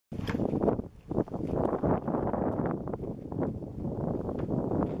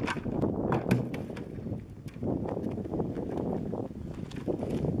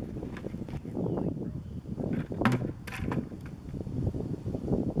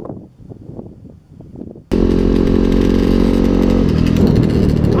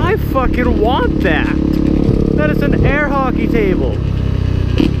want that. That is an air hockey table.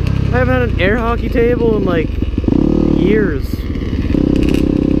 I haven't had an air hockey table in like years.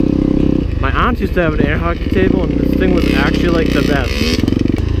 My aunt used to have an air hockey table and this thing was actually like the best.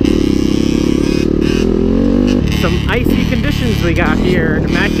 Some icy conditions we got here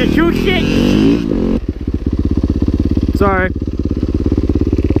in Massachusetts. Sorry.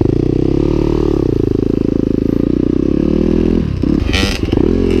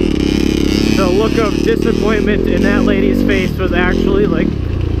 The look of disappointment in that lady's face was actually like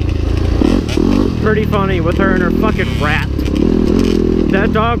pretty funny with her and her fucking rat.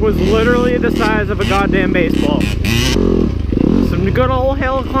 That dog was literally the size of a goddamn baseball. Some good old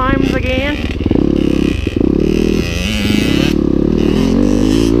hill climbs again.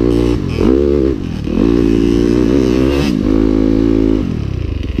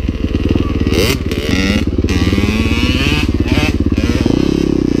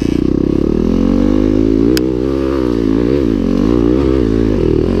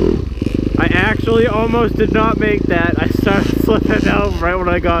 Almost did not make that. I started slipping out right when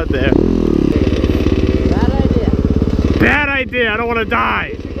I got there. Bad idea. Bad idea. I don't want to die.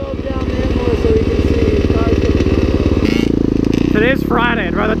 You should go down there more so we can see cars coming out. Today's Friday.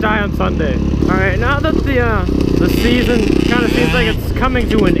 I'd rather die on Sunday. Alright, now that the season kind of seems like it's coming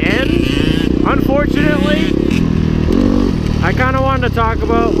to an end, unfortunately, I kind of wanted to talk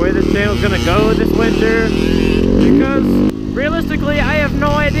about where this channel's going to go this winter, because realistically, I have no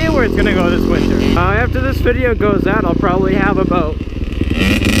idea where it's gonna go this winter. After this video goes out, I'll probably have about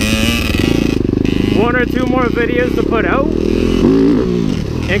 1 or 2 more videos to put out,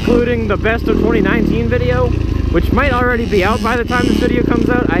 including the best of 2019 video, which might already be out by the time this video comes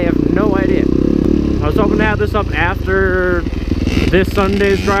out. I have no idea. I was hoping to have this up after this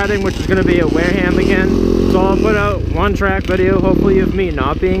Sunday's driving, which is gonna be at Wareham again. So I'll put out 1 track video, hopefully of me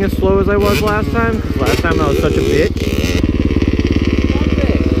not being as slow as I was last time, because last time I was such a bitch.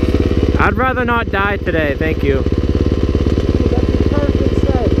 I'd rather not die today, thank you. That's the perfect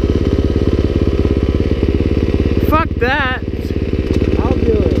set. Fuck that! I'll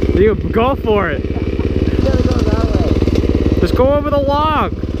do it. You go for it. You gotta go that way. Just go over the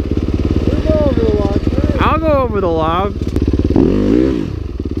log. You go over the log first. I'll go over the log.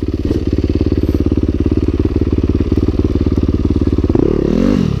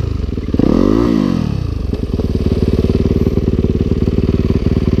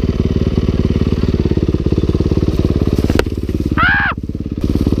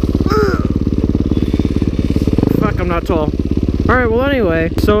 Not tall. Alright, well anyway,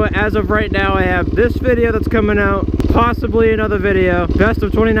 so as of right now I have this video that's coming out, possibly another video, best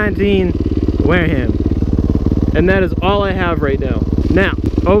of 2019, Wareham. And that is all I have right now. Now,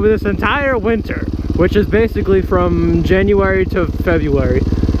 over this entire winter, which is basically from January to February,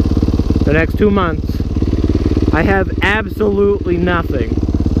 the next 2 months, I have absolutely nothing.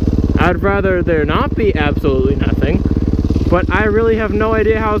 I'd rather there not be absolutely nothing, but I really have no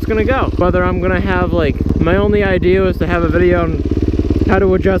idea how it's gonna go. Whether I'm gonna have like, my only idea was to have a video on how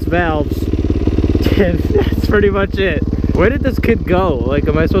to adjust valves. That's pretty much it. Where did this kid go? Like,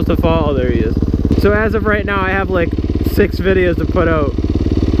 am I supposed to follow? Oh, there he is. So as of right now, I have like 6 videos to put out.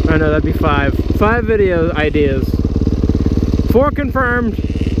 I know, that'd be 5. 5 video ideas. 4 confirmed.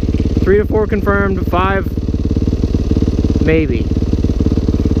 3 to 4 confirmed. 5 maybe.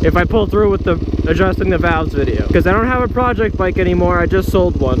 If I pull through with the adjusting the valves video. Because I don't have a project bike anymore. I just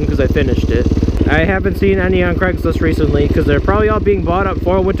sold one because I finished it. I haven't seen any on Craigslist recently because they're probably all being bought up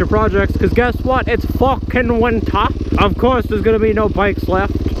for winter projects, because guess what? It's fucking winter. Of course there's gonna be no bikes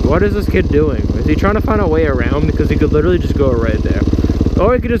left. What is this kid doing? Is he trying to find a way around? Because he could literally just go right there.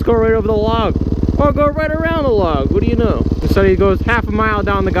 Or he could just go right over the log. Or go right around the log. What do you know? Instead he goes half a mile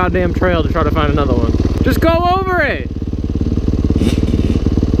down the goddamn trail to try to find another one. Just go over it!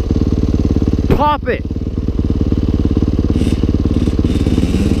 Pop it!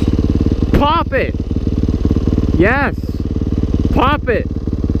 Pop it! Yes! Pop it!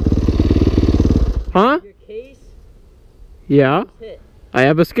 Huh? Your case? Yeah? I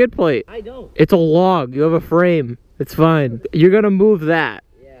have a skid plate. I don't. It's a log. You have a frame. It's fine. You're gonna move that.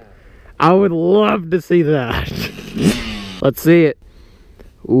 Yeah. I would love to see that. Let's see it.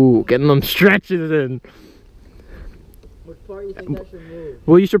 Ooh, getting them stretches in. Which part do you think I should move?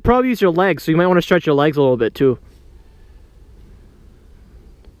 Well, you should probably use your legs, so you might want to stretch your legs a little bit too.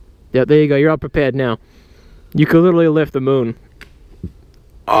 Yeah, there you go. You're all prepared now. You could literally lift the moon.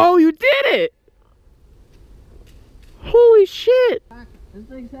 Oh, you did it! Holy shit! This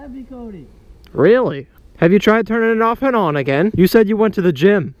thing's heavy, Cody. Really? Have you tried turning it off and on again? You said you went to the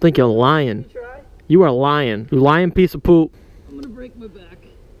gym. I think you're lying. You try? You are lying. You lying piece of poop. I'm gonna break my back.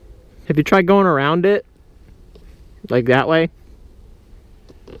 Have you tried going around it? Like that way?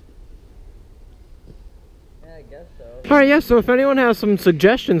 Yeah, I guess so. Alright, yeah, so if anyone has some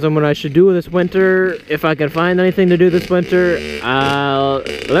suggestions on what I should do this winter, if I can find anything to do this winter,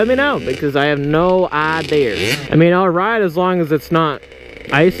 let me know, because I have no idea. I mean, I'll ride as long as it's not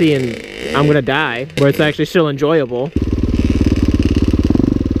icy and I'm gonna die, where it's actually still enjoyable.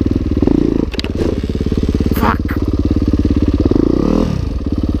 Fuck!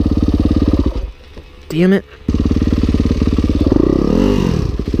 Damn it.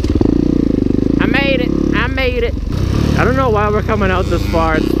 I made it. I don't know why we're coming out this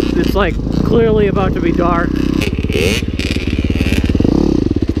far. It's like clearly about to be dark.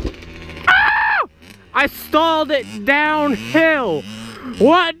 Ah! I stalled it downhill.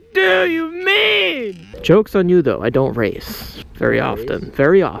 What do you mean? Joke's on you though, I don't race very often.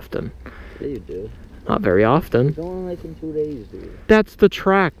 Very often. Yeah, you do. Not very often. It's only like in 2 days, dude. That's the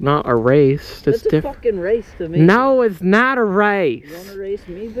track, not a race. That's a fucking race to me. No, it's not a race. You wanna race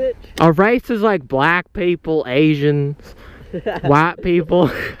me, bitch? A race is like black people, Asians, white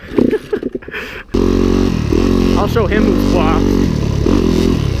people. I'll show him who's flopped.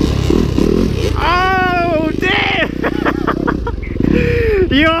 Oh, damn!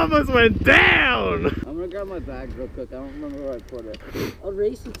 You almost went down! I'm gonna grab my bag real quick. I don't remember where I put it. I'll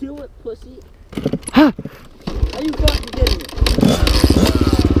race you to it, pussy. Huh? How you fucking getting it?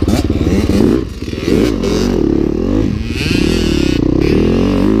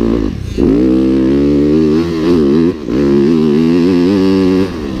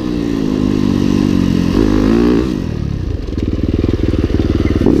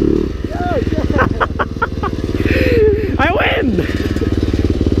 I win!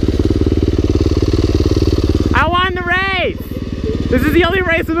 I won the race! This is the only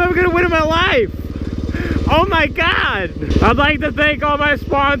race I'm ever gonna win in my life! Oh my god! I'd like to thank all my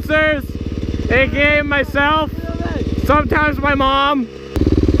sponsors, aka myself, sometimes my mom.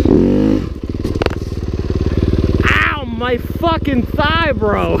 Ow, my fucking thigh,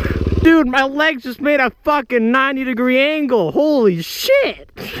 bro! Dude, my legs just made a fucking 90-degree angle. Holy shit!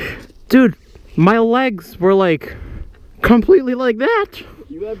 Dude, my legs were like completely like that.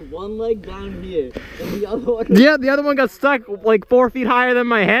 You had one leg down here, and the other one... Yeah, the other one got stuck like 4 feet higher than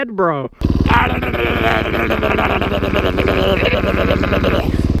my head, bro.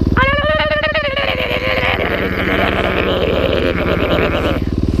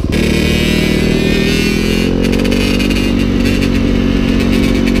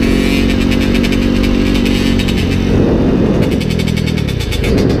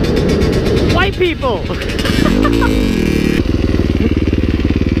 White people!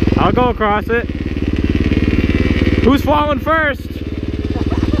 I'll go across it. Who's falling first?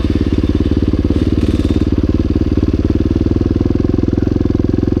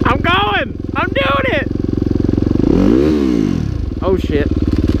 I'm going! I'm doing it! Oh shit.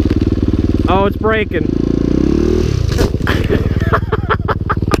 Oh, it's breaking.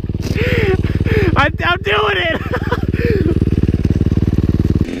 I'm doing it!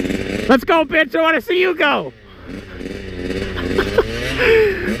 Let's go, bitch! I want to see you go!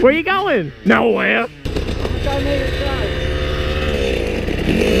 Where you going? Nowhere.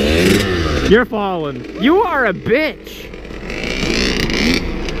 You're falling. You are a bitch.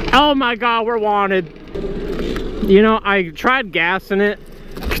 Oh my god, we're wanted. You know, I tried gassing it.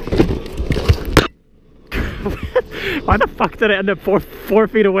 Why the fuck did I end up four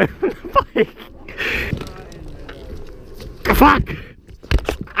feet away from the bike? Fuck!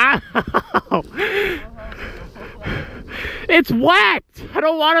 Ow! It's wet! I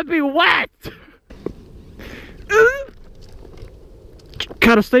don't want to be wet!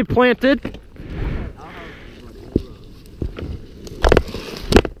 Gotta stay planted.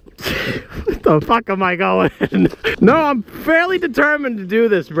 What the fuck am I going? No, I'm fairly determined to do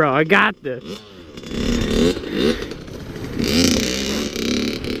this, bro. I got this.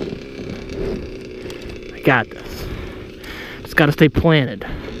 I got this. Just gotta stay planted.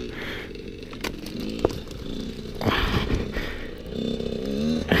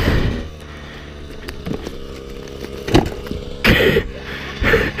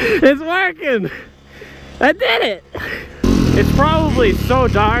 It's working! I did it! It's probably so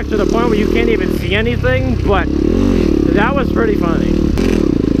dark to the point where you can't even see anything, but that was pretty funny.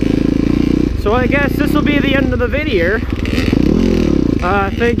 So I guess this will be the end of the video.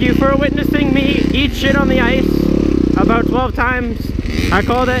 Thank you for witnessing me eat shit on the ice about 12 times. I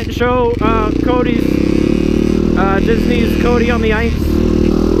call that show Disney's Codey on the Ice.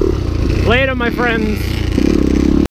 Later, my friends.